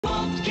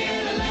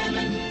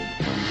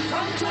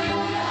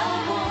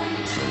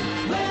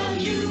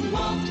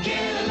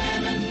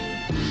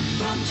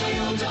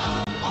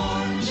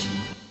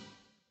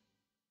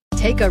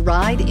Take a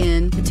ride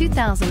in the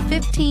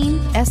 2015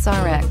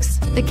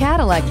 SRX. The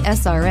Cadillac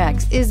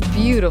SRX is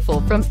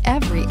beautiful from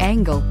every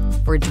angle.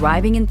 For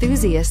driving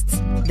enthusiasts,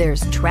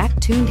 there's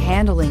track-tuned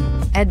handling,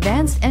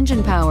 advanced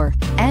engine power,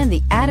 and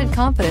the added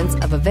confidence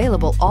of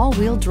available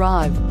all-wheel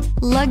drive.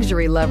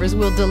 Luxury lovers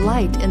will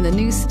delight in the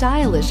new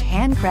stylish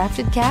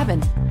handcrafted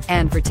cabin.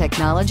 And for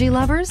technology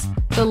lovers,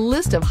 the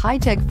list of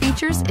high-tech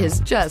features is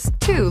just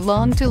too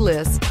long to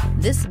list.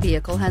 This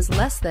vehicle has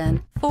less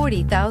than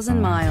 40,000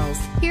 miles.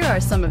 Here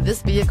are some of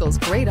this vehicle's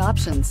great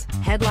options: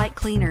 headlight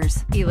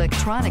cleaners,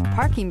 electronic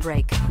parking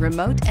brake,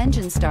 remote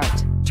engine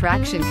start,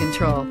 traction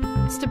control,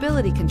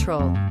 stability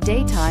control,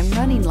 daytime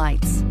running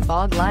lights,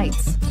 fog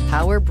lights,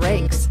 power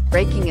brakes,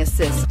 braking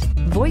assist,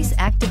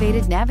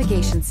 voice-activated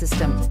navigation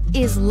system.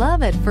 Is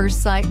love at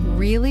first sight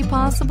really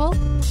possible?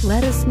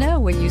 Let us know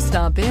when you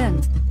stop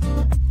in.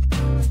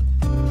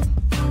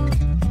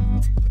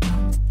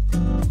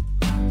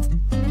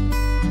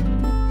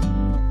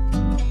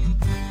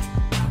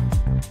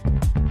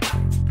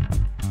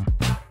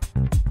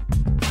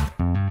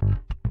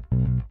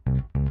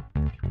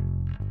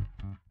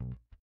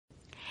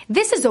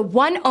 This is a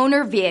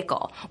one-owner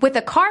vehicle with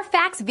a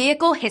Carfax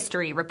Vehicle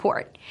History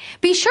Report.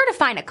 Be sure to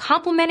find a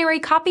complimentary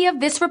copy of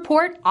this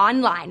report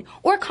online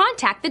or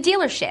contact the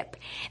dealership.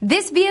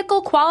 This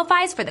vehicle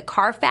qualifies for the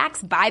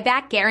Carfax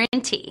Buyback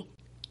Guarantee.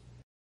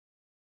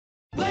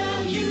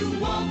 Well, you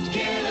won't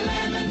get a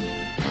lemon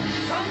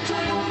from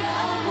Toyota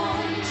of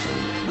Orange.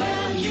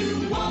 Well,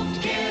 you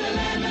won't get a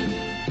lemon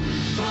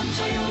from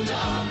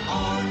Toyota of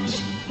Orange.